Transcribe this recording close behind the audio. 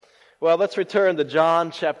Well, let's return to John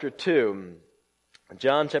chapter 2.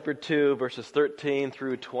 John chapter 2, verses 13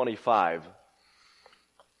 through 25.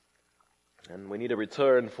 And we need to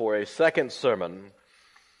return for a second sermon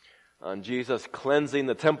on Jesus cleansing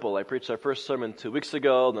the temple. I preached our first sermon 2 weeks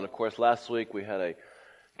ago. And then, of course, last week we had a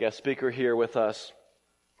guest speaker here with us.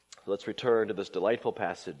 So let's return to this delightful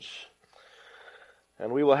passage.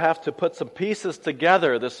 And we will have to put some pieces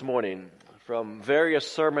together this morning from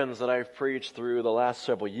various sermons that I've preached through the last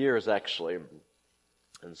several years, actually.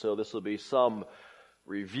 And so this will be some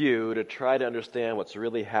review to try to understand what's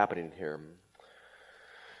really happening here.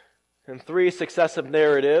 In 3 successive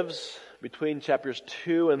narratives, between chapters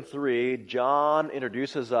 2 and 3, John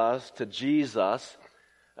introduces us to Jesus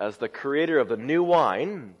as the creator of the new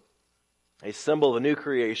wine, a symbol of the new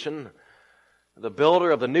creation, the builder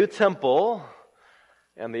of the new temple,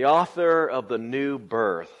 and the author of the new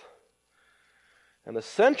birth. And the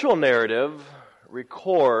central narrative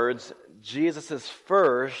records Jesus'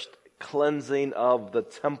 first cleansing of the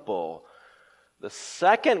temple. The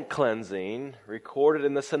second cleansing, recorded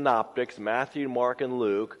in the synoptics, Matthew, Mark, and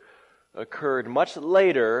Luke, occurred much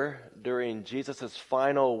later during Jesus'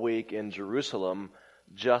 final week in Jerusalem,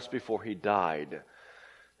 just before he died.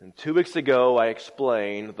 And 2 weeks ago, I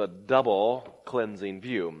explained the double cleansing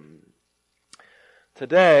view.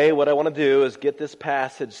 Today, what I want to do is get this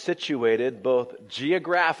passage situated both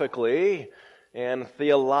geographically and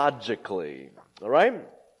theologically. All right?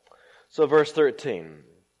 So verse 13.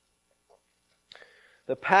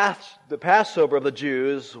 The Passover of the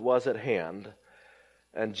Jews was at hand,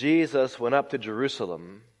 and Jesus went up to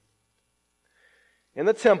Jerusalem. In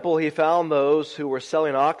the temple he found those who were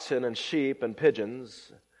selling oxen and sheep and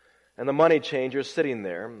pigeons, and the money changers sitting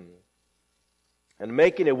there. And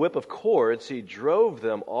making a whip of cords, he drove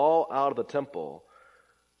them all out of the temple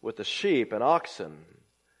with the sheep and oxen.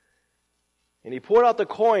 And he poured out the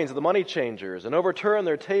coins of the money changers and overturned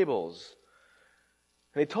their tables.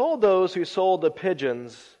 And he told those who sold the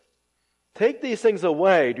pigeons, "Take these things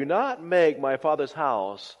away. Do not make my Father's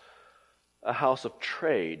house a house of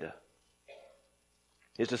trade."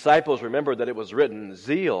 His disciples remembered that it was written,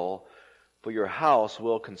 "Zeal for your house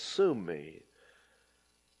will consume me."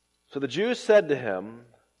 So the Jews said to him,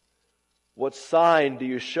 "What sign do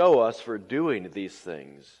you show us for doing these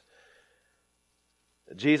things?"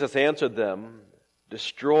 Jesus answered them,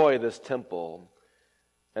 "Destroy this temple,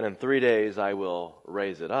 and in 3 days I will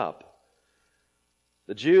raise it up."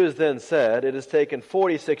 The Jews then said, "It has taken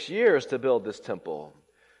 46 years to build this temple,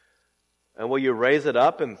 and will you raise it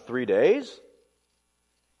up in 3 days?"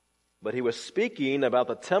 But he was speaking about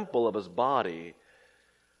the temple of his body.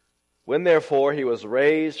 When therefore he was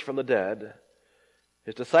raised from the dead,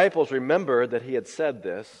 his disciples remembered that he had said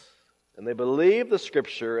this, and they believed the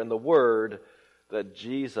scripture and the word that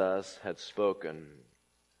Jesus had spoken.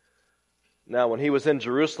 Now when he was in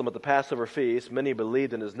Jerusalem at the Passover feast, many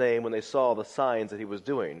believed in his name when they saw the signs that he was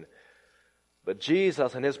doing. But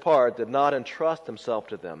Jesus, on his part, did not entrust himself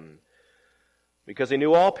to them, because he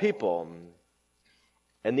knew all people,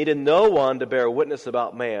 and needed no one to bear witness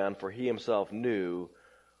about man, for he himself knew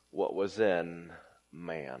what was in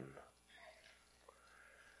man.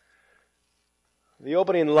 The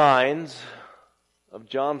opening lines of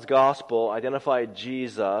John's Gospel identify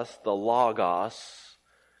Jesus, the Logos,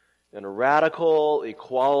 in radical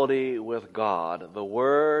equality with God. The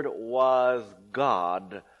Word was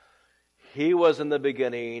God. He was in the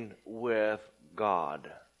beginning with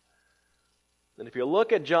God. And if you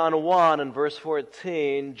look at John 1 and verse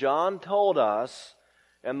 14, John told us,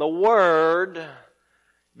 "And the Word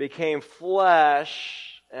became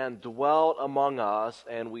flesh and dwelt among us,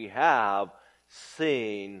 and we have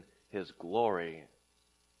seen his glory."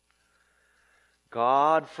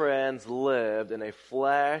 God, friends, lived in a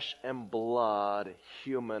flesh and blood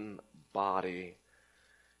human body.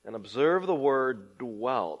 And observe the word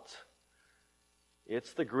dwelt.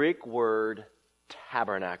 It's the Greek word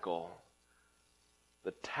tabernacle.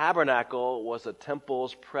 The tabernacle was the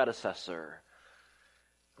temple's predecessor.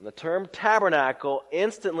 And the term tabernacle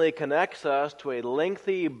instantly connects us to a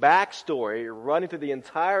lengthy backstory running through the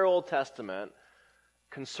entire Old Testament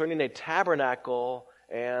concerning a tabernacle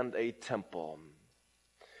and a temple.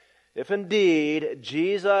 If indeed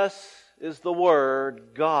Jesus is the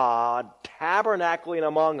Word, God, tabernacling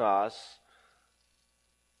among us,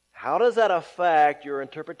 how does that affect your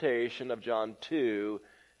interpretation of John 2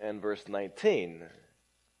 and verse 19?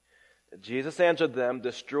 Jesus answered them,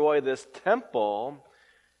 "Destroy this temple,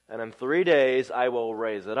 and in 3 days I will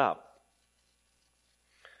raise it up."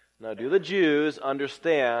 Now, do the Jews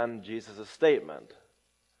understand Jesus' statement?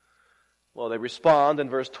 Well, they respond in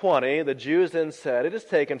verse 20. The Jews then said, "It has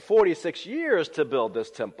taken 46 years to build this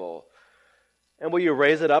temple. And will you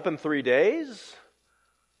raise it up in 3 days?"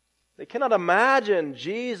 They cannot imagine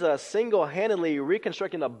Jesus single-handedly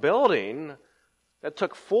reconstructing a building that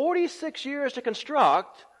took 46 years to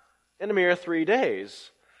construct in a mere 3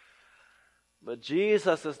 days. But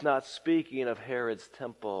Jesus is not speaking of Herod's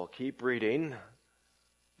temple. Keep reading.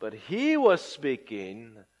 But he was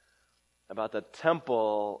speaking about the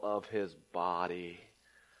temple of his body.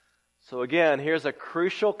 So again, here's a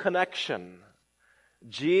crucial connection.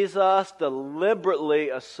 Jesus deliberately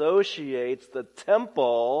associates the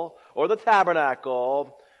temple or the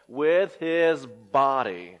tabernacle with his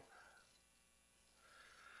body.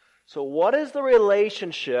 So what is the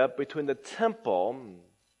relationship between the temple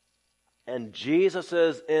and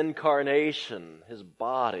Jesus' incarnation, his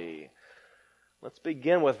body? Let's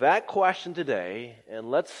begin with that question today, and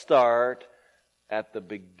let's start at the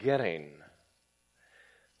beginning.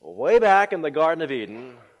 Way back in the Garden of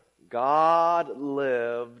Eden, God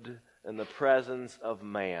lived in the presence of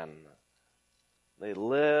man. They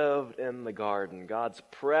lived in the garden. God's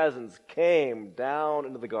presence came down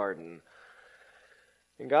into the garden.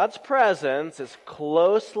 And God's presence is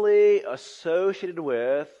closely associated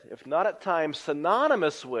with, if not at times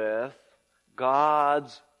synonymous with,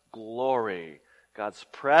 God's glory. God's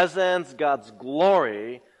presence, God's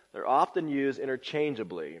glory, they're often used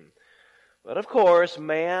interchangeably. But of course,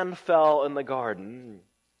 man fell in the garden,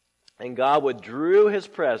 and God withdrew his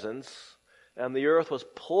presence, and the earth was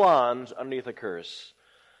plunged underneath a curse.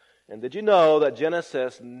 And did you know that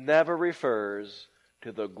Genesis never refers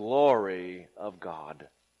to the glory of God?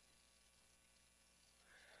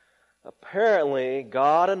 Apparently,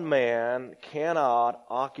 God and man cannot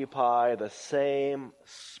occupy the same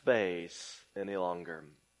space any longer.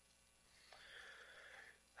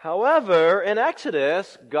 However, in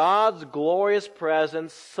Exodus, God's glorious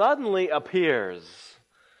presence suddenly appears.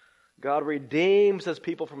 God redeems his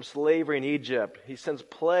people from slavery in Egypt. He sends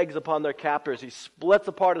plagues upon their captors. He splits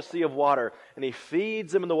apart a sea of water, and he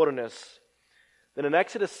feeds them in the wilderness. Then in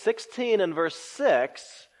Exodus 16 and verse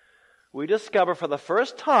 6, we discover for the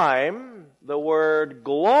first time the word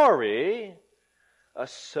glory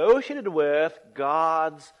associated with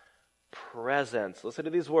God's presence. Listen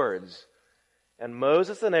to these words. And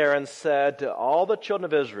Moses and Aaron said to all the children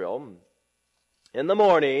of Israel, "In the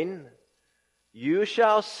morning you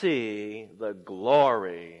shall see the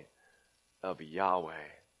glory of Yahweh."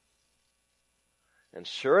 And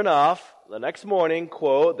sure enough, the next morning,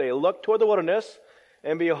 quote, they looked toward the wilderness,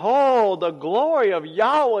 and behold, the glory of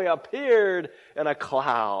Yahweh appeared in a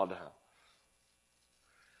cloud.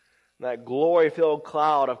 That glory-filled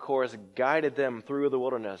cloud, of course, guided them through the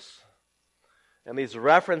wilderness. And these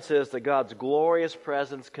references to God's glorious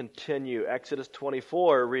presence continue. Exodus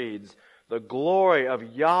 24 reads, "The glory of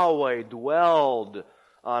Yahweh dwelled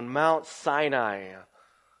on Mount Sinai."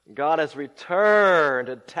 God has returned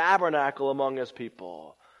to tabernacle among his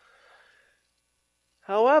people.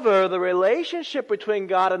 However, the relationship between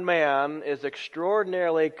God and man is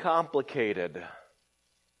extraordinarily complicated.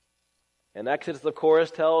 And Exodus, of course,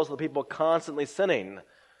 tells the people constantly sinning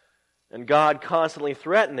and God constantly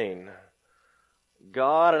threatening.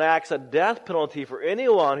 God enacts a death penalty for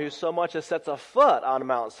anyone who so much as sets a foot on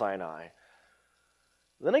Mount Sinai.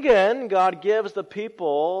 Then again, God gives the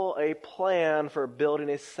people a plan for building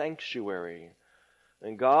a sanctuary.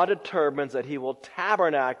 And God determines that he will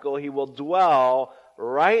tabernacle, he will dwell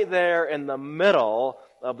right there in the middle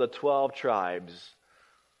of the 12 tribes.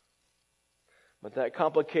 But that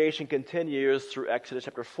complication continues through Exodus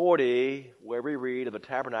chapter 40, where we read of the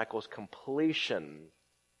tabernacle's completion.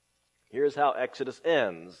 Here's how Exodus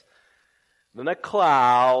ends. Then a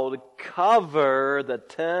cloud covered the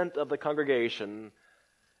tent of the congregation,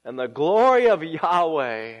 and the glory of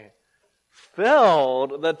Yahweh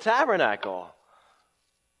filled the tabernacle.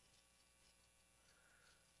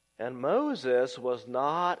 And Moses was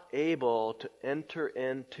not able to enter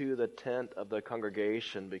into the tent of the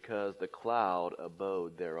congregation because the cloud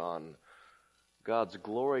abode thereon. God's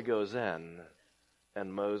glory goes in,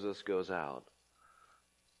 and Moses goes out.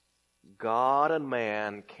 God and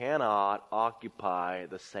man cannot occupy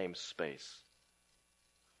the same space.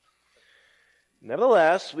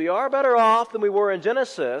 Nevertheless, we are better off than we were in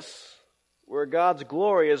Genesis, where God's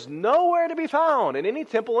glory is nowhere to be found in any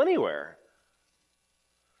temple anywhere.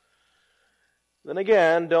 Then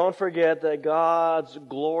again, don't forget that God's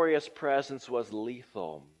glorious presence was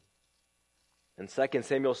lethal. In 2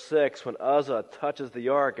 Samuel 6, when Uzzah touches the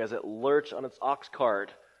ark as it lurched on its ox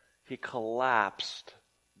cart, he collapsed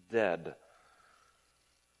dead.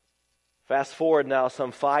 Fast forward now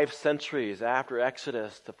some 5 centuries after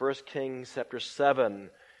Exodus to 1 Kings chapter 7,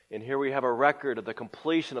 and here we have a record of the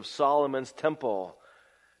completion of Solomon's temple.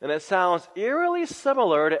 And it sounds eerily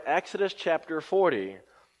similar to Exodus chapter 40.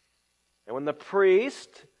 And when the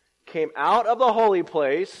priest came out of the holy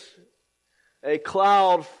place, a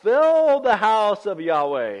cloud filled the house of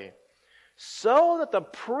Yahweh, so that the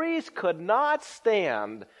priest could not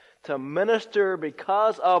stand to minister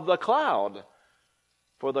because of the cloud.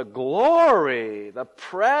 For the glory, the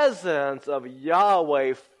presence of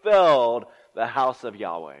Yahweh filled the house of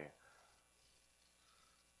Yahweh.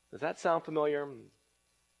 Does that sound familiar?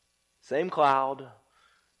 Same cloud,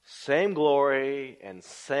 same glory, and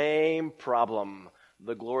same problem.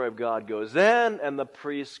 The glory of God goes in and the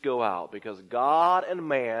priests go out because God and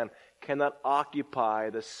man cannot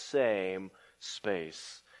occupy the same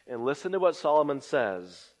space. And listen to what Solomon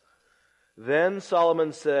says. Then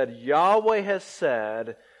Solomon said, Yahweh has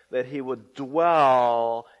said that he would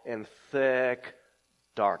dwell in thick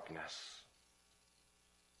darkness.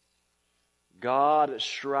 God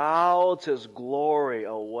shrouds his glory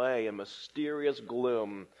away in mysterious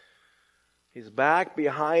gloom. He's back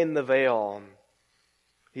behind the veil.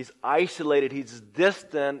 He's isolated. He's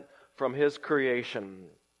distant from his creation.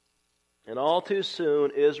 And all too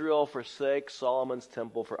soon, Israel forsakes Solomon's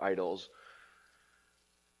temple for idols.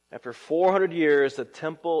 After 400 years, the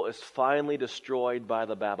temple is finally destroyed by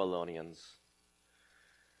the Babylonians.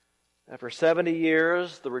 After 70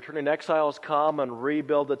 years, the returning exiles come and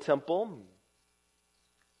rebuild the temple.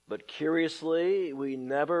 But curiously, we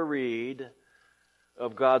never read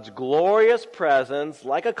of God's glorious presence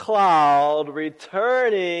like a cloud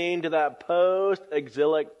returning to that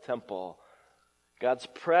post-exilic temple. God's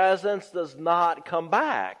presence does not come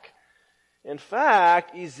back. In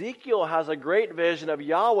fact, Ezekiel has a great vision of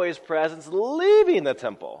Yahweh's presence leaving the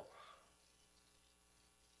temple.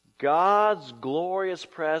 God's glorious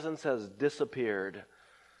presence has disappeared.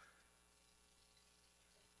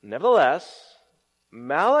 Nevertheless,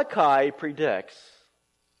 Malachi predicts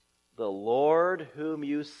the Lord whom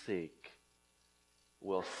you seek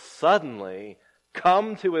will suddenly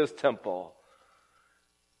come to his temple.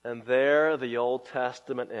 And there the Old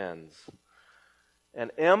Testament ends. An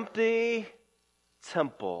empty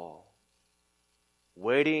temple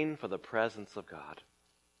waiting for the presence of God.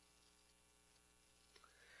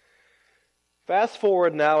 Fast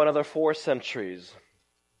forward now another 4 centuries.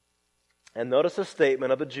 And notice a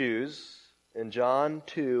statement of the Jews in John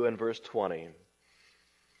 2 and verse 20.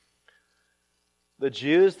 The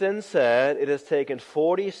Jews then said, it has taken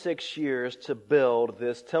 46 years to build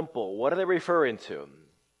this temple. What are they referring to?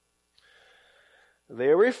 They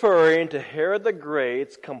are referring to Herod the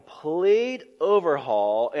Great's complete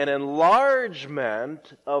overhaul and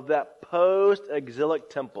enlargement of that post-exilic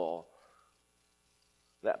temple.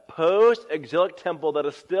 That post-exilic temple that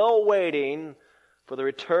is still waiting for the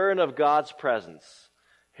return of God's presence.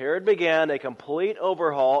 Herod began a complete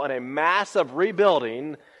overhaul and a massive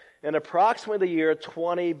rebuilding in approximately the year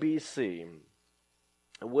 20 BC.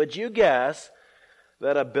 Would you guess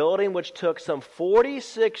that a building which took some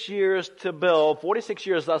 46 years to build, 46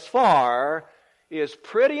 years thus far, is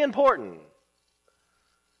pretty important?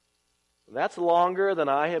 That's longer than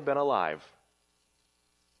I have been alive.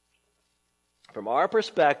 From our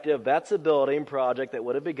perspective, that's a building project that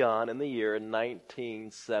would have begun in the year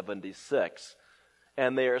 1976.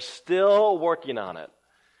 And they are still working on it.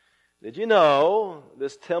 Did you know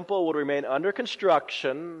this temple would remain under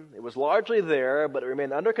construction? It was largely there, but it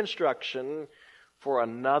remained under construction for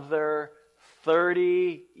another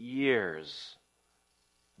 30 years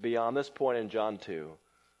beyond this point in John 2.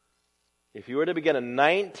 If you were to begin in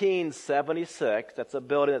 1976, that's a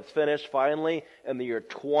building that's finished finally in the year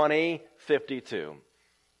 2052.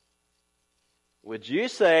 Would you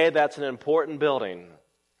say that's an important building?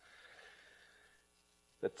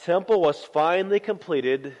 The temple was finally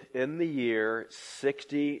completed in the year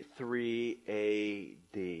 63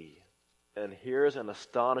 A.D. And here's an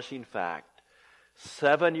astonishing fact.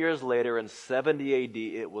 7 years later, in 70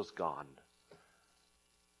 A.D., it was gone.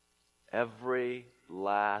 Every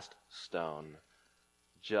last stone,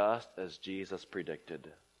 just as Jesus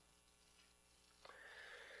predicted.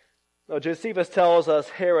 Now, Josephus tells us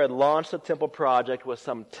Herod launched the temple project with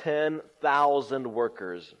some 10,000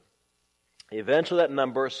 workers. Eventually, that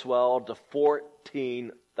number swelled to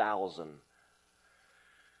 14,000.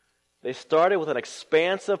 They started with an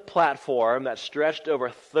expansive platform that stretched over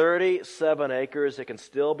 37 acres. It can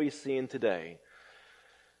still be seen today.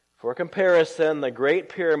 For comparison, the Great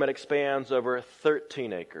Pyramid expands over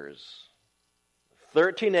 13 acres.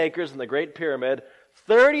 13 acres in the Great Pyramid,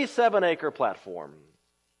 37-acre platform.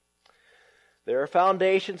 There are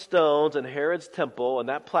foundation stones in Herod's temple and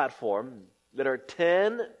that platform that are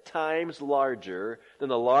 10 times larger than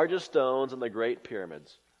the largest stones in the Great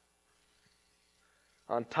Pyramids.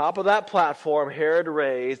 On top of that platform, Herod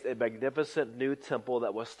raised a magnificent new temple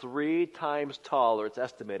that was 3 times taller, it's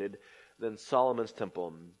estimated, than Solomon's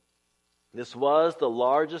temple. This was the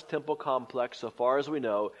largest temple complex, so far as we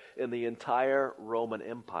know, in the entire Roman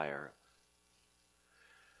Empire.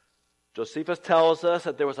 Josephus tells us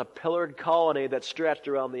that there was a pillared colonnade that stretched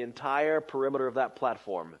around the entire perimeter of that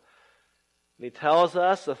platform. And he tells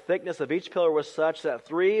us the thickness of each pillar was such that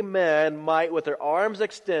 3 men might, with their arms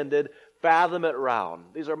extended, fathom it round.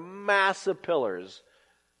 These are massive pillars.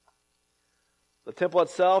 The temple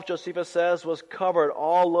itself, Josephus says, was covered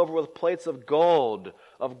all over with plates of gold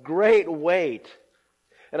of great weight.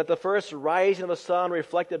 And at the first rising of the sun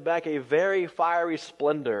reflected back a very fiery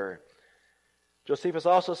splendor. Josephus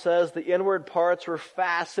also says the inward parts were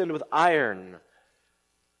fastened with iron,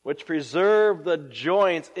 which preserved the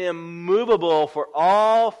joints immovable for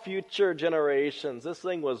all future generations. This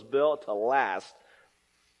thing was built to last.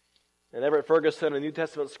 And Everett Ferguson, a New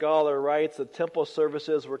Testament scholar, writes that temple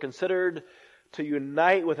services were considered to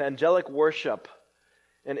unite with angelic worship,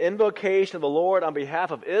 an invocation of the Lord on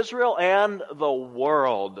behalf of Israel and the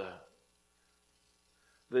world.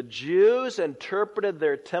 The Jews interpreted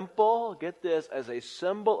their temple, get this, as a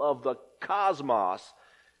symbol of the cosmos.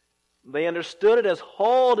 They understood it as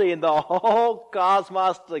holding the whole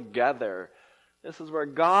cosmos together. This is where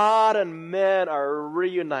God and men are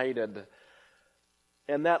reunited.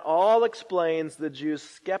 And that all explains the Jews'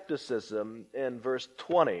 skepticism in verse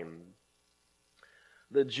 20.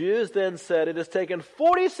 The Jews then said, "It has taken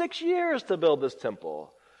 46 years to build this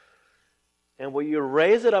temple. And will you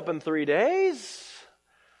raise it up in 3 days?"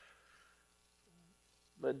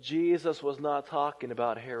 But Jesus was not talking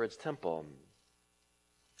about Herod's temple.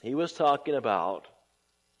 He was talking about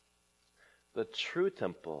the true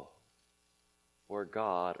temple where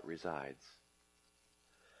God resides.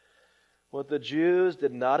 What the Jews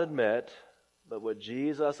did not admit, but what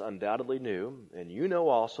Jesus undoubtedly knew, and you know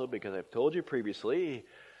also because I've told you previously,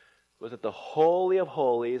 was that the Holy of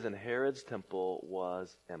Holies in Herod's temple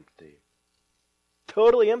was empty.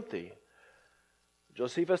 Totally empty.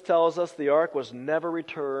 Josephus tells us the ark was never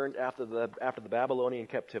returned after the Babylonian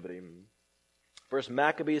captivity. First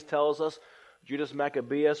Maccabees tells us Judas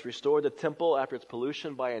Maccabeus restored the temple after its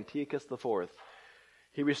pollution by Antiochus IV.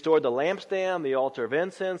 He restored the lampstand, the altar of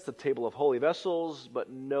incense, the table of holy vessels, but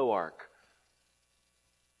no ark.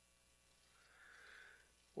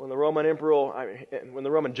 When the Roman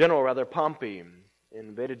general Pompey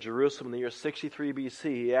invaded Jerusalem in the year 63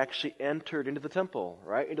 BC, he actually entered into the temple,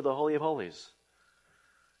 right into the Holy of Holies.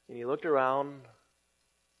 And he looked around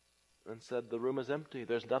and said, "The room is empty.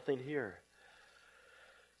 There's nothing here.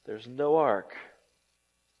 There's no ark."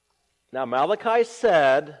 Now Malachi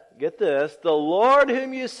said, get this, "The Lord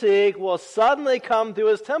whom you seek will suddenly come to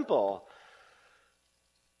his temple."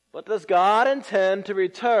 But does God intend to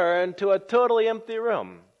return to a totally empty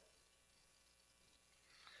room?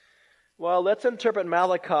 Well, let's interpret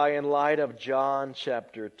Malachi in light of John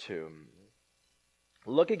chapter 2.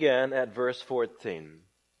 Look again at verse 14.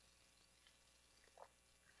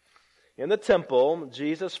 In the temple,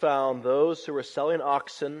 Jesus found those who were selling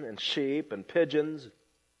oxen and sheep and pigeons,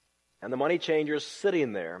 and the money changers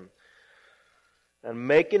sitting there. And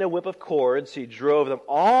making a whip of cords, he drove them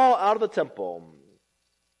all out of the temple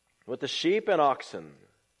with the sheep and oxen.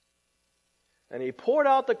 And he poured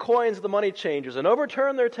out the coins of the money changers and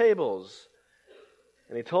overturned their tables.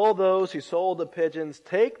 And he told those who sold the pigeons,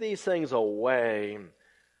 "Take these things away.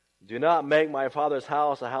 Do not make my Father's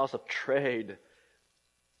house a house of trade."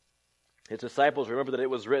 His disciples remembered that it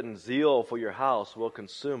was written, "Zeal for your house will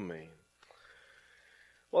consume me."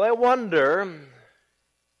 Well, I wonder,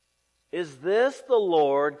 is this the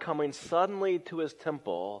Lord coming suddenly to his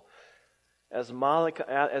temple as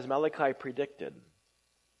Malachi predicted?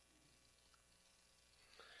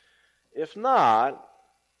 If not,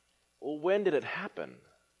 well, when did it happen?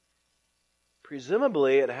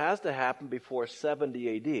 Presumably, it has to happen before 70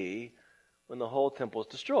 AD, when the whole temple is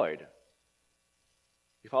destroyed.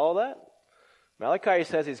 You follow that? Malachi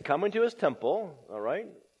says he's coming to his temple, all right?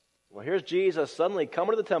 Well, here's Jesus suddenly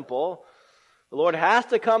coming to the temple. The Lord has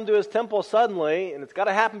to come to his temple suddenly, and it's got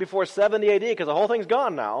to happen before 70 AD because the whole thing's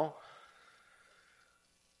gone now.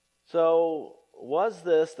 So, was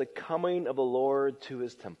this the coming of the Lord to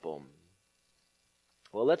his temple?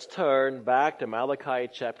 Well, let's turn back to Malachi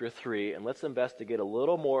chapter 3, and let's investigate a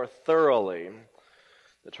little more thoroughly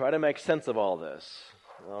to try to make sense of all this.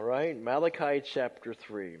 All right? Malachi chapter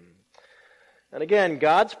 3. And again,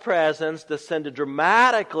 God's presence descended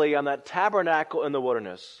dramatically on that tabernacle in the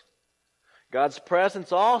wilderness. God's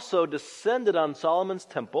presence also descended on Solomon's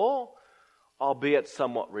temple, albeit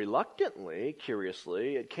somewhat reluctantly,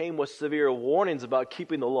 curiously. It came with severe warnings about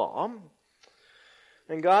keeping the law.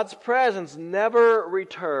 And God's presence never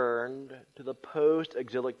returned to the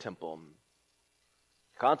post-exilic temple.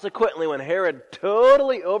 Consequently, when Herod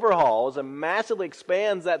totally overhauls and massively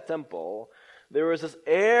expands that temple, there is this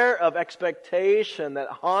air of expectation that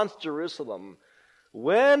haunts Jerusalem.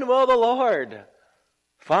 When will the Lord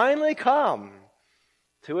finally come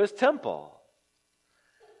to his temple?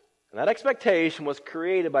 And that expectation was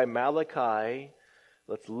created by Malachi.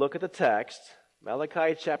 Let's look at the text.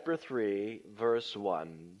 Malachi chapter 3, verse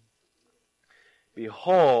 1.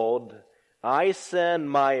 Behold, I send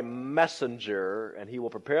my messenger, and he will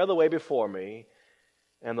prepare the way before me,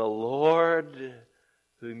 and the Lord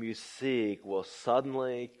whom you seek will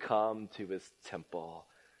suddenly come to his temple.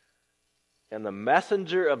 And the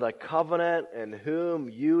messenger of the covenant in whom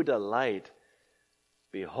you delight,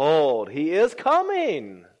 behold, he is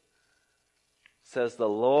coming, says the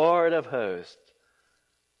Lord of hosts.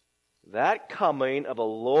 That coming of the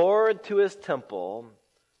Lord to his temple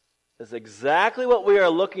is exactly what we are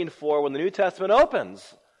looking for when the New Testament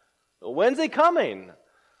opens. When's he coming?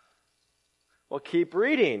 Well, keep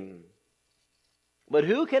reading. But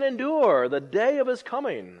who can endure the day of his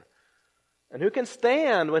coming? And who can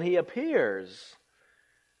stand when he appears?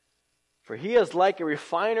 For he is like a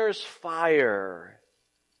refiner's fire.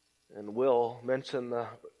 And we'll mention the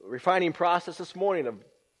refining process this morning of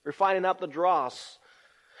refining up the dross.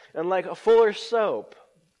 And like a fuller's soap,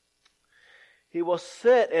 he will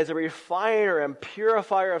sit as a refiner and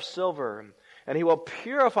purifier of silver. And he will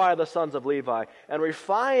purify the sons of Levi and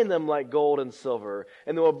refine them like gold and silver.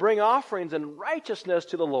 And they will bring offerings in righteousness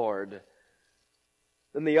to the Lord.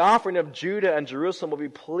 Then the offering of Judah and Jerusalem will be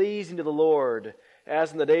pleasing to the Lord,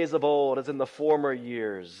 as in the days of old, as in the former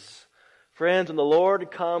years. Friends, when the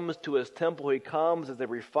Lord comes to his temple, he comes as a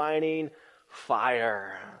refining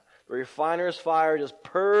fire. The refiner's fire just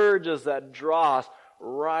purges that dross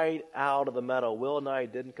right out of the metal. Will and I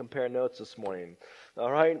didn't compare notes this morning.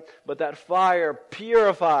 All right? But that fire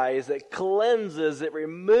purifies, it cleanses, it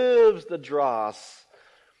removes the dross.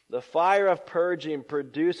 The fire of purging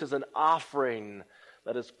produces an offering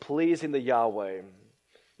that is pleasing to Yahweh.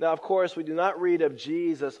 Now, of course, we do not read of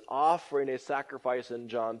Jesus offering a sacrifice in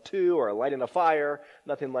John 2 or lighting a fire,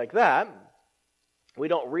 nothing like that. We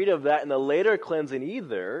don't read of that in the later cleansing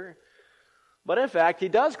either. But in fact, he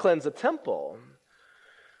does cleanse the temple.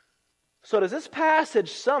 So does this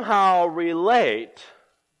passage somehow relate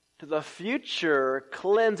to the future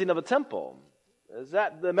cleansing of the temple? Is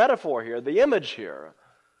that the metaphor here, the image here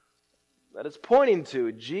that it's pointing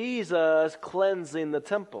to? Jesus cleansing the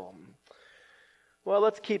temple. Well,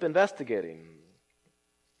 let's keep investigating.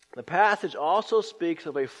 The passage also speaks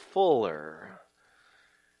of a fuller.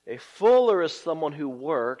 A fuller is someone who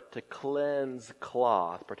worked to cleanse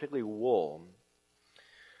cloth, particularly wool.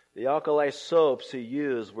 The alkali soaps he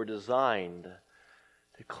used were designed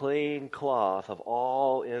to clean cloth of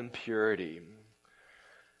all impurity.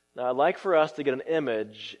 Now, I'd like for us to get an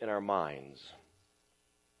image in our minds.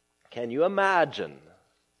 Can you imagine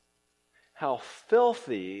how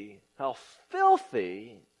filthy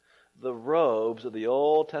the robes of the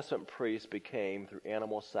Old Testament priests became through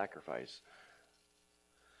animal sacrifice?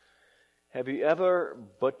 Have you ever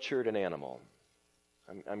butchered an animal?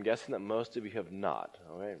 I'm guessing that most of you have not.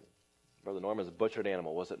 All right? Brother Norman's butchered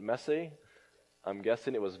animal. Was it messy? I'm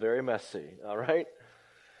guessing it was very messy. All right?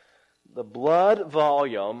 The blood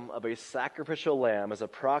volume of a sacrificial lamb is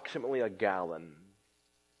approximately a gallon.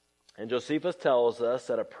 And Josephus tells us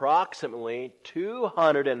that approximately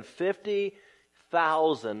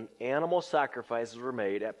 250,000 animal sacrifices were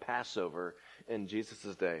made at Passover in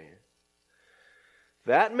Jesus' day.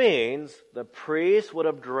 That means the priest would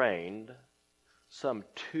have drained some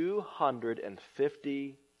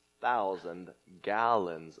 250,000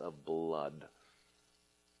 gallons of blood.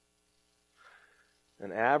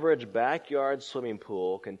 An average backyard swimming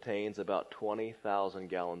pool contains about 20,000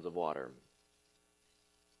 gallons of water.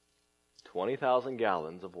 20,000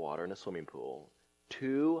 gallons of water in a swimming pool.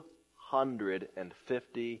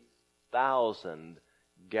 250,000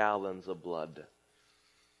 gallons of blood.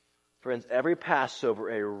 Friends, every Passover,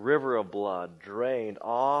 a river of blood drained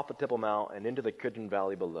off the Temple Mount and into the Kidron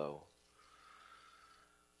Valley below.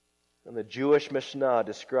 And the Jewish Mishnah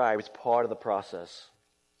describes part of the process.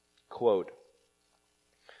 Quote,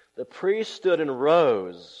 the priests stood in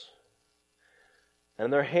rows, and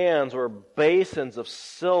in their hands were basins of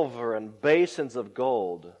silver and basins of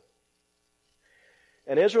gold.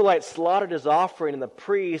 An Israelite slaughtered his offering, and the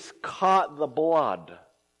priest caught the blood.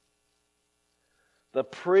 The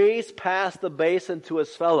priest passed the basin to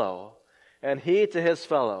his fellow, and he to his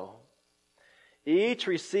fellow, each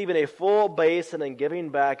receiving a full basin and giving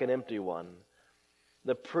back an empty one.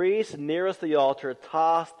 The priest nearest the altar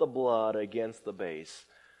tossed the blood against the base.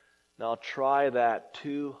 Now try that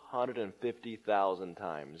 250,000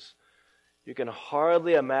 times. You can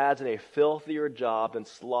hardly imagine a filthier job than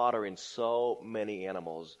slaughtering so many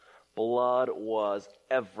animals. Blood was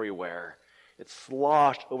everywhere. It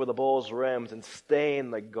sloshed over the bull's rims and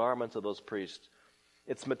stained the garments of those priests.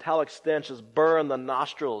 Its metallic stench just burned the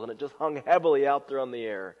nostrils, and it just hung heavily out there on the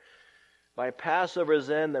air. By Passover's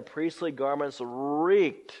end, the priestly garments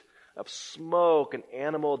reeked of smoke and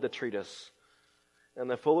animal detritus. And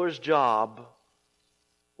the fuller's job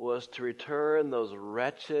was to return those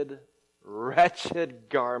wretched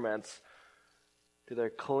garments to their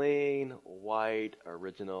clean, white,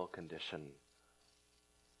 original condition.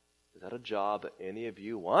 Is that a job that any of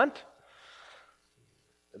you want?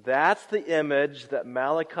 That's the image that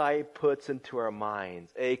Malachi puts into our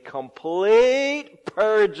minds. A complete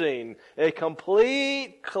purging, a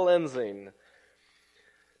complete cleansing.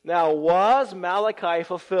 Now, was Malachi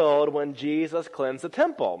fulfilled when Jesus cleansed the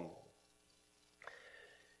temple?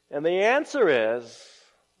 And the answer is,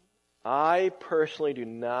 I personally do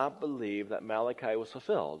not believe that Malachi was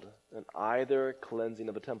fulfilled in either cleansing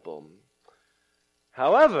of the temple.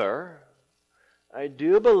 However, I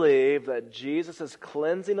do believe that Jesus'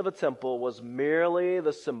 cleansing of the temple was merely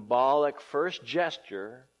the symbolic first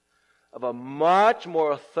gesture of a much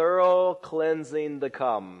more thorough cleansing to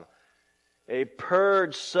come. A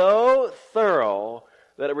purge so thorough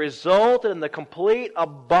that it resulted in the complete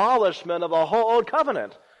abolishment of the whole old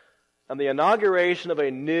covenant and the inauguration of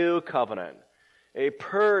a new covenant. A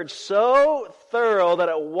purge so thorough that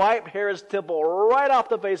it wiped Herod's temple right off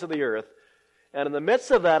the face of the earth. And in the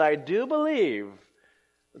midst of that, I do believe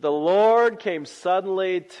that the Lord came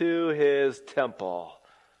suddenly to his temple.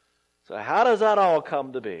 So how does that all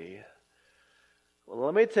come to be? Well,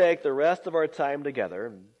 let me take the rest of our time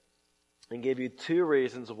together and give you two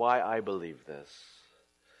reasons why I believe this.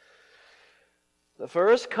 The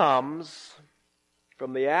first comes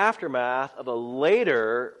from the aftermath of a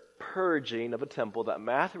later purging of a temple that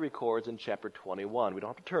Matthew records in chapter 21. We don't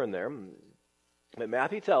have to turn there, but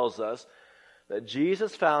Matthew tells us that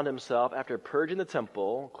Jesus found himself, after purging the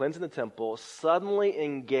temple, cleansing the temple, suddenly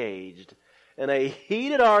engaged in a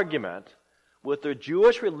heated argument with the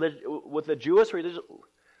Jewish religious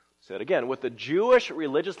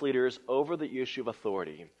leaders over the issue of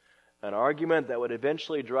authority, an argument that would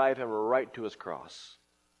eventually drive him right to his cross.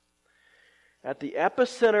 At the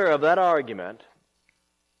epicenter of that argument,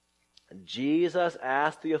 Jesus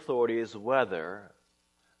asked the authorities whether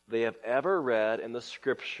they have ever read in the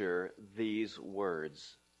Scripture these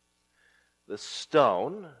words: "The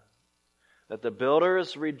stone that the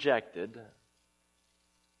builders rejected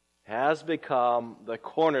has become the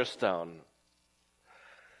cornerstone.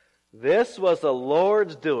 This was the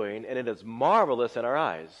Lord's doing, and it is marvelous in our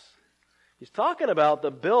eyes." He's talking about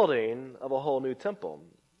the building of a whole new temple.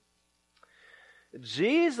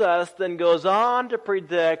 Jesus then goes on to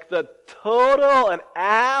predict the total and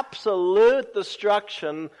absolute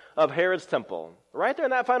destruction of Herod's temple. Right there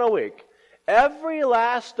in that final week. Every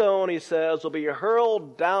last stone, he says, will be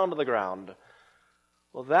hurled down to the ground.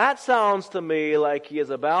 Well, that sounds to me like he is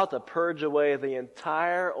about to purge away the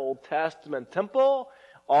entire Old Testament temple,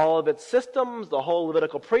 all of its systems, the whole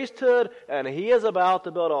Levitical priesthood, and he is about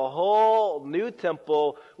to build a whole new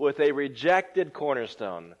temple with a rejected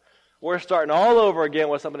cornerstone. We're starting all over again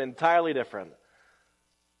with something entirely different.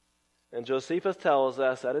 And Josephus tells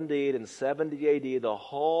us that indeed in 70 A.D. the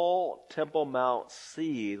whole Temple Mount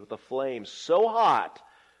seethed with a flame so hot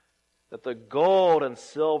that the gold and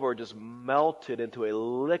silver just melted into a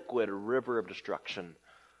liquid river of destruction.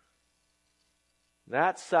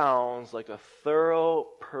 That sounds like a thorough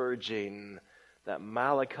purging that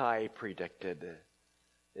Malachi predicted.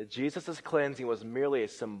 Jesus' cleansing was merely a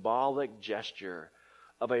symbolic gesture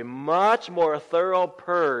of a much more thorough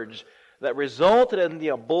purge that resulted in the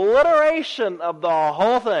obliteration of the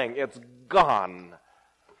whole thing. It's gone.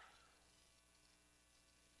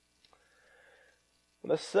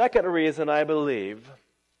 The second reason I believe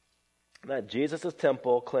that Jesus'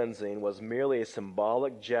 temple cleansing was merely a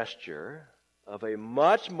symbolic gesture of a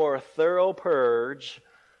much more thorough purge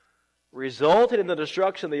resulted in the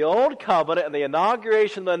destruction of the old covenant and the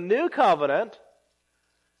inauguration of the new covenant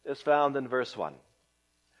is found in verse 1.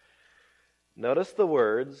 Notice the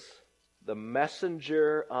words, the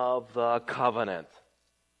messenger of the covenant.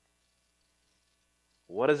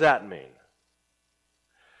 What does that mean?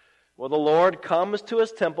 Well, the Lord comes to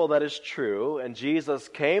his temple, that is true, and Jesus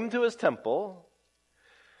came to his temple.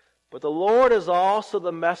 But the Lord is also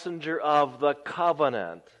the messenger of the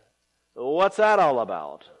covenant. What's that all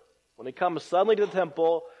about? When he comes suddenly to the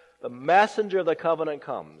temple, the messenger of the covenant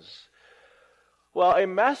comes. Well, a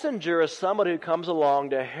messenger is somebody who comes along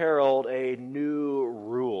to herald a new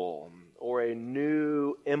rule, or a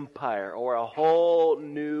new empire, or a whole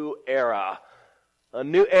new era. A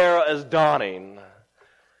new era is dawning.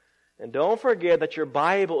 And don't forget that your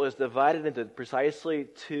Bible is divided into precisely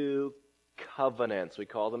two covenants. We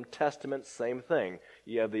call them testaments, same thing.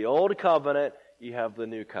 You have the Old Covenant, you have the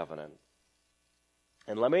New Covenant.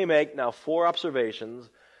 And let me make now 4 observations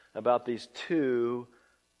about these two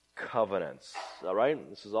covenants. All right?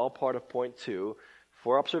 This is all part of point 2.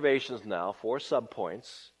 4 observations now, 4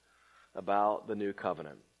 subpoints about the New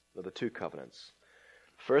Covenant, or the two covenants.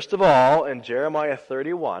 First of all, in Jeremiah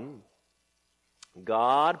 31,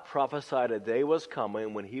 God prophesied a day was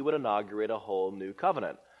coming when he would inaugurate a whole new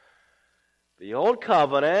covenant. The old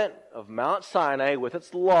covenant of Mount Sinai, with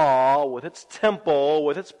its law, with its temple,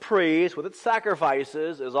 with its priests, with its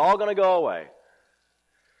sacrifices, is all going to go away.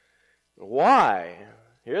 Why?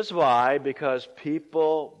 Here's why. Because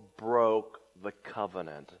people broke the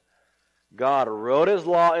covenant. God wrote his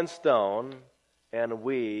law in stone, and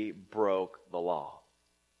we broke the law.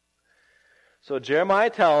 So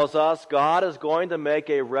Jeremiah tells us God is going to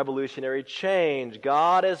make a revolutionary change.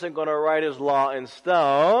 God isn't going to write his law in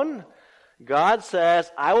stone. God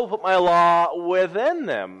says, I will put my law within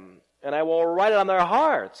them, and I will write it on their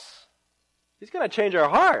hearts. He's going to change our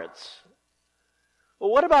hearts.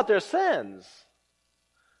 Well, what about their sins?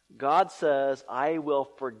 God says, I will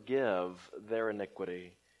forgive their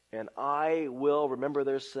iniquity, and I will remember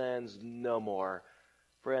their sins no more.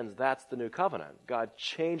 Friends, that's the new covenant. God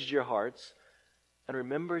changed your hearts and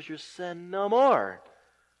remembers your sin no more.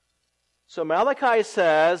 So Malachi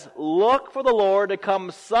says, look for the Lord to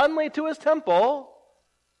come suddenly to his temple,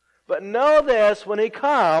 but know this, when he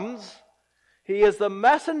comes, he is the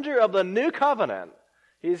messenger of the new covenant.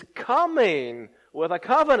 He's coming with a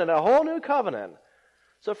covenant, a whole new covenant.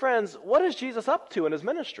 So friends, what is Jesus up to in his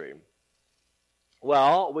ministry?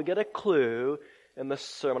 Well, we get a clue in the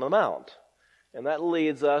Sermon on the Mount, and that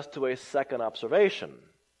leads us to a second observation.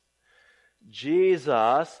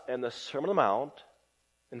 Jesus in the Sermon on the Mount,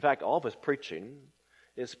 in fact, all of his preaching,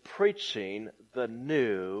 is preaching the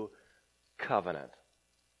new covenant.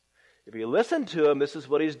 If you listen to him, this is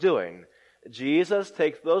what he's doing. Jesus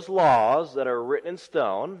takes those laws that are written in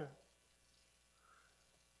stone,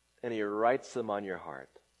 and he writes them on your heart.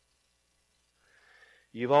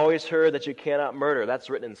 You've always heard that you cannot murder. That's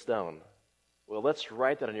written in stone. Well, let's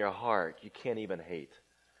write that on your heart. You can't even hate.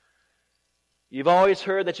 You've always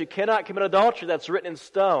heard that you cannot commit adultery. That's written in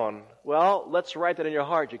stone. Well, let's write that in your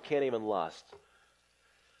heart. You can't even lust.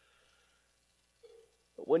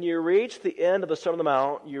 When you reach the end of the Sermon on the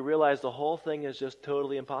Mount, you realize the whole thing is just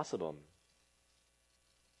totally impossible.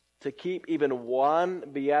 To keep even one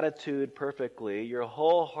beatitude perfectly, your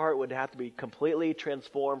whole heart would have to be completely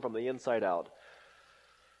transformed from the inside out.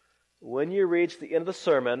 When you reach the end of the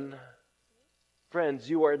sermon, friends,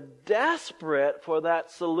 you are desperate for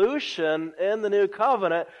that solution in the new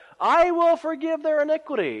covenant. I will forgive their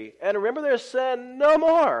iniquity and remember their sin no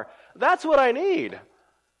more. That's what I need.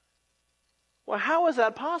 Well, how is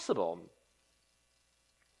that possible?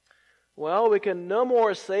 Well, we can no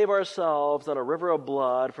more save ourselves than a river of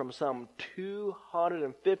blood from some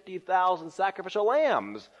 250,000 sacrificial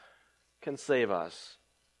lambs can save us.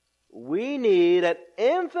 We need an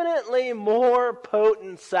infinitely more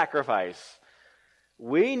potent sacrifice.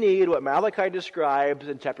 We need what Malachi describes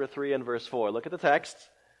in chapter 3 and verse 4. Look at the text.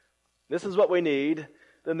 This is what we need.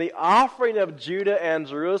 Then the offering of Judah and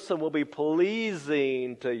Jerusalem will be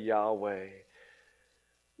pleasing to Yahweh.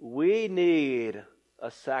 We need a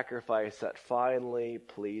sacrifice that finally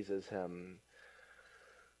pleases him.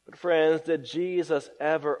 But friends, did Jesus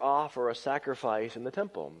ever offer a sacrifice in the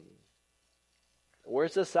temple?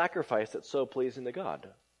 Where's the sacrifice that's so pleasing to God?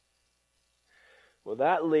 Well,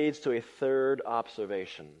 that leads to a third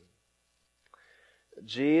observation.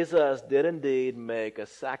 Jesus did indeed make a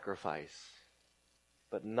sacrifice,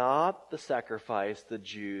 but not the sacrifice the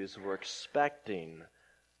Jews were expecting.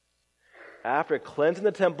 After cleansing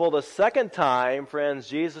the temple the second time, friends,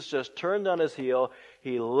 Jesus just turned on his heel.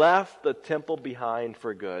 He left the temple behind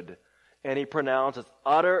for good, and he pronounced its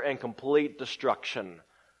utter and complete destruction.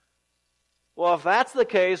 Well, if that's the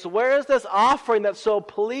case, where is this offering that's so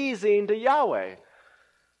pleasing to Yahweh?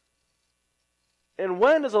 And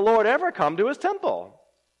when does the Lord ever come to his temple?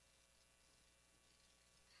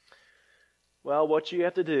 Well, what you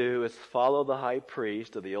have to do is follow the high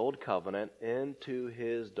priest of the old covenant into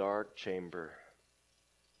his dark chamber.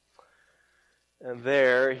 And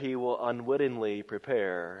there he will unwittingly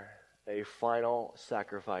prepare a final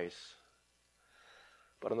sacrifice.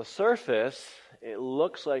 But on the surface, it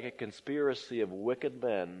looks like a conspiracy of wicked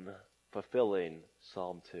men fulfilling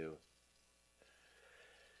Psalm 2.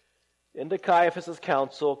 Into Caiaphas'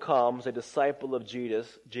 council comes a disciple of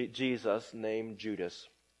Jesus named Judas.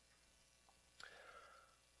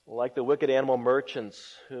 Like the wicked animal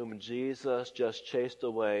merchants whom Jesus just chased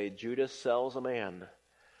away, Judas sells a man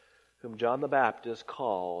whom John the Baptist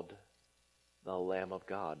called the Lamb of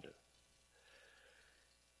God.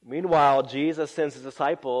 Meanwhile, Jesus sends his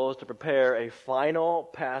disciples to prepare a final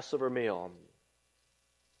Passover meal.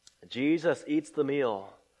 Jesus eats the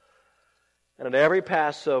meal, and at every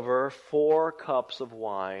Passover, 4 cups of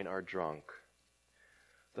wine are drunk.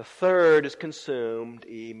 The third is consumed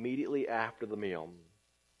immediately after the meal.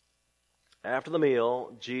 After the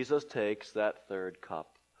meal, Jesus takes that third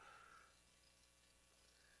cup,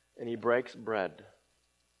 and he breaks bread,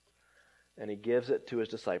 and he gives it to his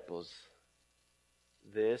disciples.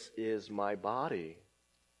 This is my body,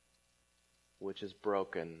 which is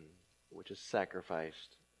broken, which is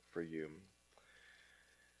sacrificed for you.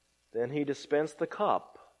 Then he dispensed the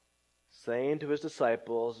cup, saying to his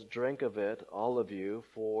disciples, drink of it, all of you,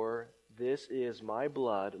 for this is my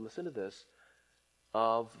blood, listen to this,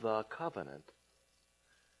 of the covenant,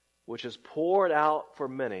 which is poured out for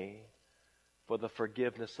many for the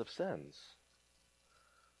forgiveness of sins.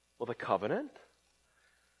 Well, the covenant?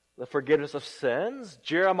 The forgiveness of sins?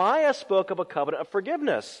 Jeremiah spoke of a covenant of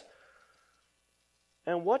forgiveness.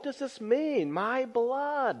 And what does this mean? My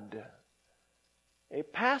blood. A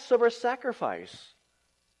Passover sacrifice.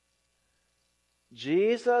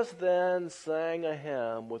 Jesus then sang a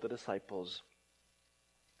hymn with the disciples.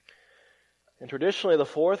 And traditionally, the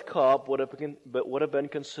fourth cup would have been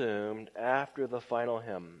consumed after the final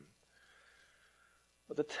hymn.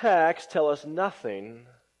 But the texts tell us nothing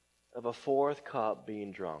of a fourth cup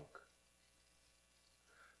being drunk.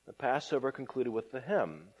 The Passover concluded with the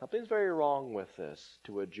hymn. Something's very wrong with this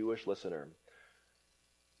to a Jewish listener.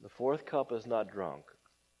 The fourth cup is not drunk.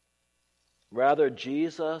 Rather,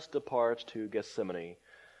 Jesus departs to Gethsemane.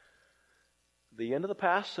 The end of the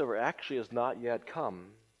Passover actually has not yet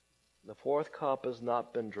come. The fourth cup has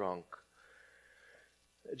not been drunk.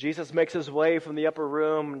 Jesus makes his way from the upper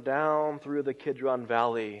room down through the Kidron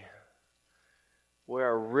Valley, where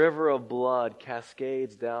a river of blood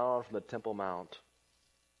cascades down from the Temple Mount.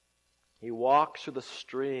 He walks through the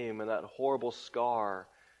stream and that horrible scar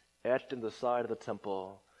etched in the side of the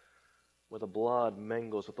temple, where the blood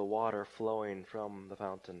mingles with the water flowing from the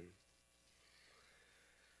fountain.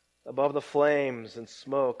 Above the flames and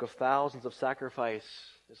smoke of thousands of sacrifice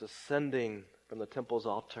is ascending from the temple's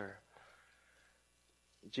altar.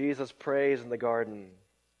 Jesus prays in the garden.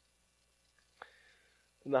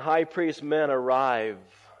 And the high priest's men arrive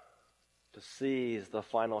to seize the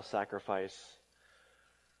final sacrifice,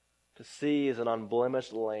 to seize an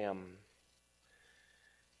unblemished lamb.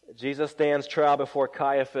 Jesus stands trial before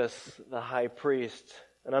Caiaphas, the high priest,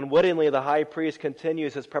 and unwittingly the high priest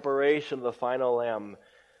continues his preparation of the final lamb.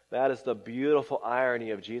 That is the beautiful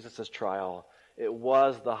irony of Jesus' trial. It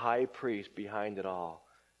was the high priest behind it all,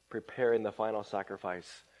 preparing the final sacrifice.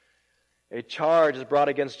 A charge is brought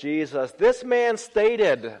against Jesus. This man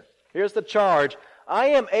stated, here's the charge, I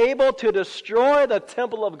am able to destroy the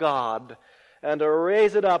temple of God and to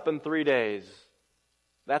raise it up in 3 days.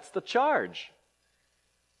 That's the charge.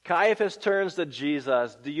 Caiaphas turns to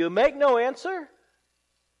Jesus. Do you make no answer?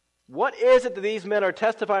 What is it that these men are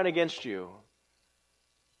testifying against you?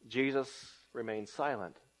 Jesus remains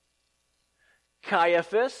silent.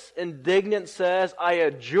 Caiaphas, indignant, says, I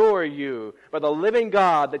adjure you by the living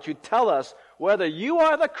God that you tell us whether you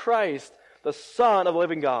are the Christ, the Son of the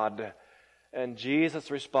living God. And Jesus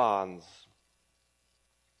responds,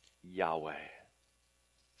 Yahweh,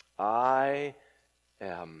 I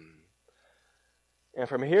am. And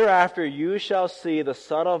from hereafter you shall see the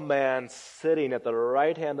Son of Man sitting at the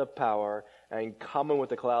right hand of power and coming with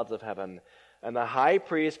the clouds of heaven. And the high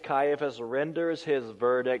priest Caiaphas renders his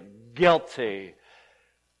verdict guilty.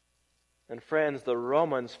 And friends, the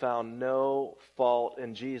Romans found no fault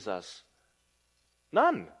in Jesus.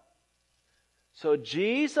 None. So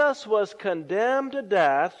Jesus was condemned to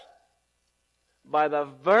death by the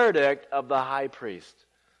verdict of the high priest.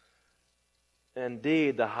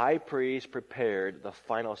 Indeed, the high priest prepared the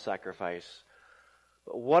final sacrifice.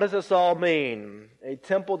 But what does this all mean? A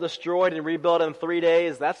temple destroyed and rebuilt in 3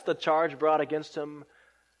 days, that's the charge brought against him.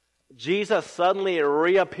 Jesus suddenly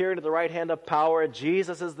reappeared at the right hand of power.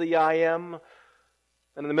 Jesus is the I am.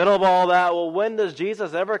 And in the middle of all that, well, when does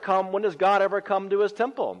Jesus ever come? When does God ever come to his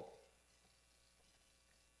temple?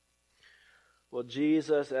 Well,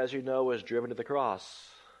 Jesus, as you know, was driven to the cross.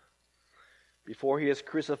 Before he is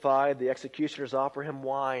crucified, the executioners offer him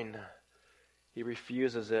wine. He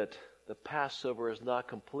refuses it. The Passover is not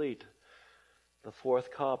complete. The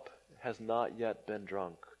fourth cup has not yet been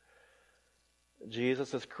drunk.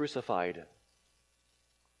 Jesus is crucified.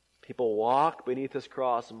 People walk beneath his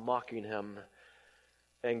cross mocking him.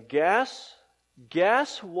 And guess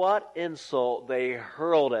what insult they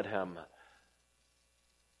hurled at him?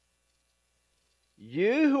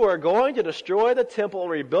 You who are going to destroy the temple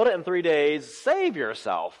and rebuild it in 3 days, save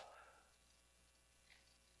yourself.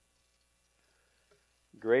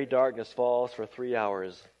 Great darkness falls for 3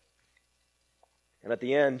 hours. And at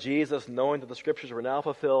the end, Jesus, knowing that the scriptures were now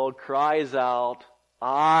fulfilled, cries out,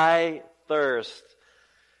 I thirst.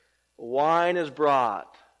 Wine is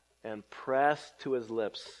brought and pressed to his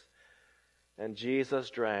lips. And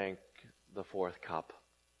Jesus drank the fourth cup.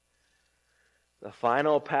 The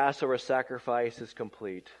final Passover sacrifice is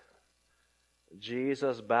complete.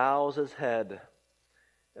 Jesus bows his head,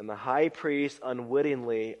 and the high priest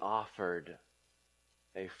unwittingly offered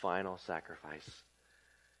a final sacrifice.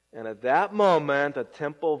 And at that moment, the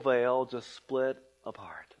temple veil just split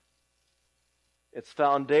apart. Its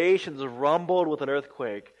foundations rumbled with an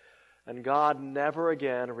earthquake, and God never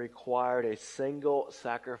again required a single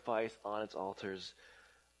sacrifice on its altars.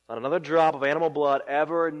 Not another drop of animal blood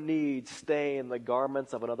ever need stain the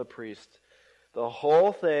garments of another priest. The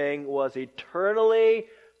whole thing was eternally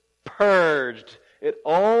purged. It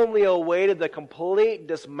only awaited the complete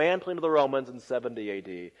dismantling of the Romans in 70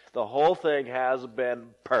 AD. The whole thing has been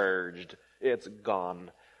purged. It's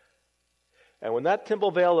gone. And when that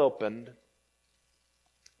temple veil opened,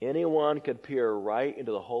 anyone could peer right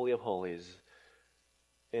into the Holy of Holies.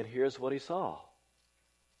 And here's what he saw.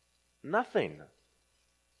 Nothing.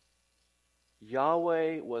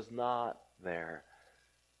 Yahweh was not there.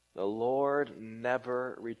 The Lord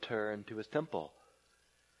never returned to his temple.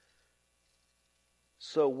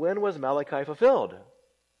 So when was Malachi fulfilled?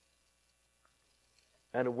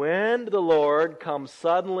 And when did the Lord come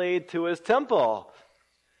suddenly to his temple?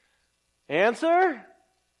 Answer?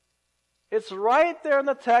 It's right there in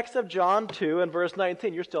the text of John 2 and verse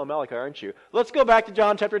 19. You're still in Malachi, aren't you? Let's go back to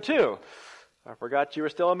John chapter 2. I forgot you were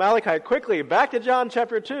still in Malachi. Quickly, back to John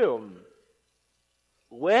chapter 2.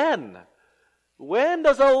 When? When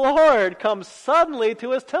does the Lord come suddenly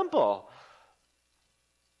to his temple?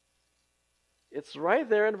 It's right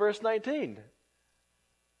there in verse 19.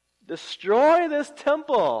 Destroy this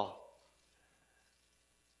temple,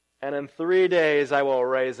 and in 3 days I will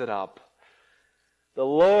raise it up. The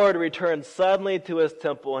Lord returned suddenly to his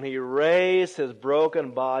temple, and he raised his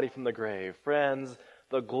broken body from the grave. Friends,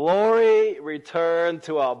 the glory returned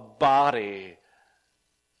to a body.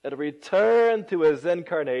 It returned to his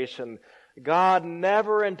incarnation. God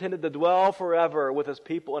never intended to dwell forever with his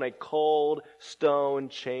people in a cold stone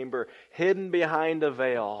chamber, hidden behind a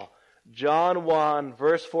veil. John 1,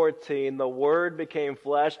 verse 14, the Word became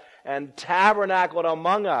flesh and tabernacled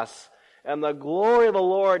among us. And the glory of the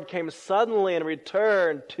Lord came suddenly and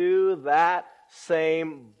returned to that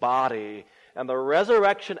same body. And the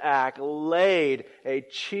resurrection act laid a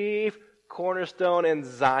chief cornerstone in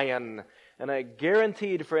Zion. And it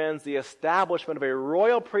guaranteed, friends, the establishment of a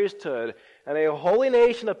royal priesthood and a holy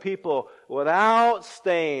nation of people without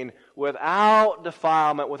stain, without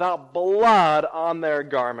defilement, without blood on their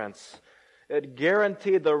garments. It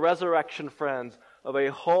guaranteed the resurrection, friends, of a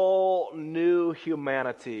whole new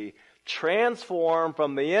humanity, transformed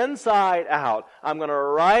from the inside out. I'm going to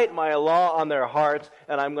write my law on their hearts,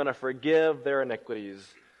 and I'm going to forgive their iniquities.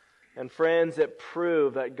 And friends, it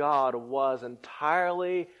proved that God was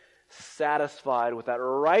entirely satisfied with that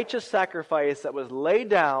righteous sacrifice that was laid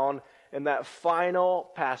down in that final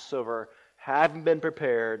Passover, having been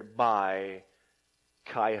prepared by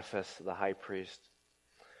Caiaphas, the high priest.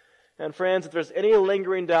 And friends, if there's any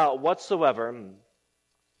lingering doubt whatsoever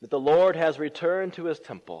that the Lord has returned to his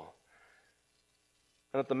temple,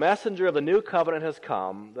 and that the messenger of the new covenant has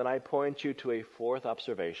come, then I point you to a fourth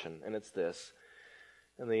observation, and it's this.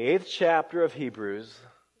 In the 8th chapter of Hebrews,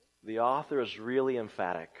 the author is really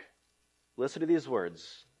emphatic. Listen to these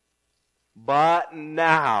words. But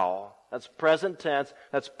now, that's present tense,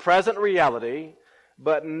 that's present reality,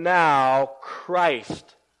 but now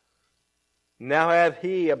Christ, now hath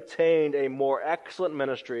he obtained a more excellent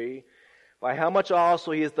ministry, by how much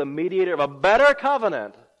also he is the mediator of a better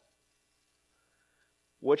covenant,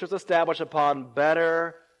 which was established upon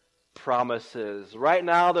better promises. Right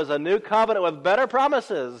now there's a new covenant with better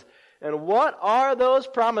promises. And what are those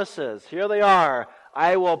promises? Here they are.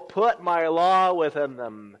 I will put my law within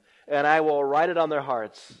them, and I will write it on their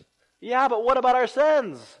hearts. Yeah, but what about our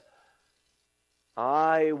sins?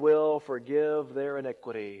 I will forgive their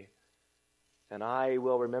iniquity, and I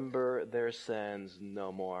will remember their sins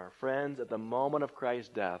no more. Friends, at the moment of Christ's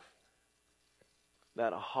death,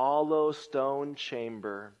 that hollow stone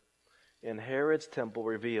chamber in Herod's temple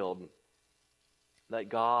revealed that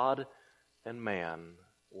God and man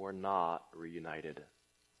were not reunited.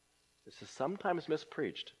 This is sometimes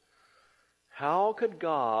mispreached. How could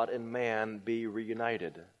God and man be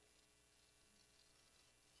reunited?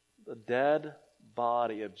 The dead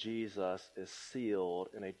body of Jesus is sealed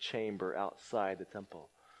in a chamber outside the temple.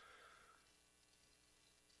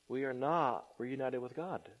 We are not reunited with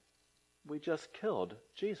God. We just killed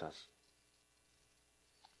Jesus.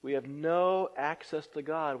 We have no access to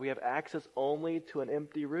God. We have access only to an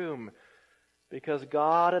empty room because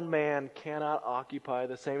God and man cannot occupy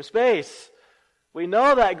the same space. We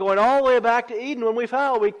know that going all the way back to Eden when we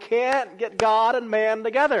fell. We can't get God and man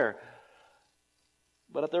together.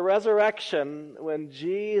 But at the resurrection, when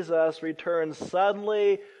Jesus returns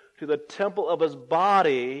suddenly to the temple of his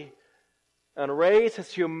body and raised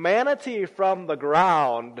his humanity from the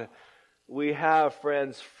ground, we have,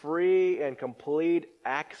 friends, free and complete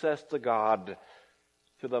access to God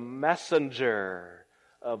through the messenger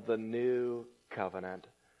of the new covenant.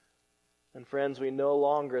 And friends, we no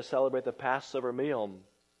longer celebrate the Passover meal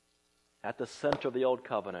at the center of the old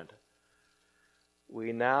covenant.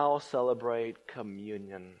 We now celebrate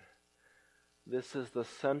communion. This is the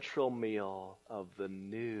central meal of the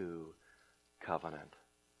new covenant.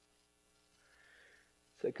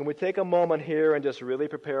 So can we take a moment here and just really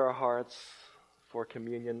prepare our hearts for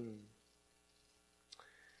communion?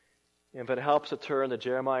 If it helps to turn to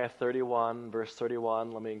Jeremiah 31, verse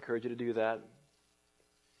 31, let me encourage you to do that.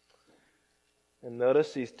 And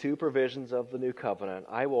notice these two provisions of the new covenant.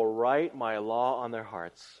 I will write my law on their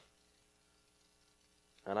hearts,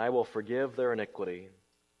 and I will forgive their iniquity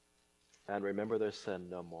and remember their sin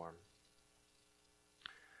no more.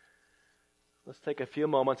 Let's take a few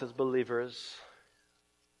moments as believers.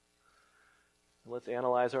 Let's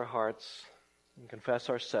analyze our hearts and confess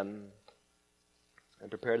our sin and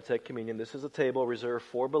prepare to take communion. This is a table reserved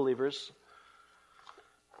for believers.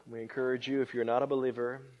 We encourage you, if you're not a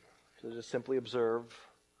believer, to just simply observe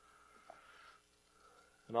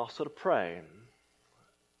and also to pray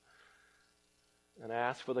and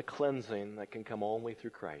ask for the cleansing that can come only through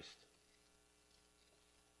Christ.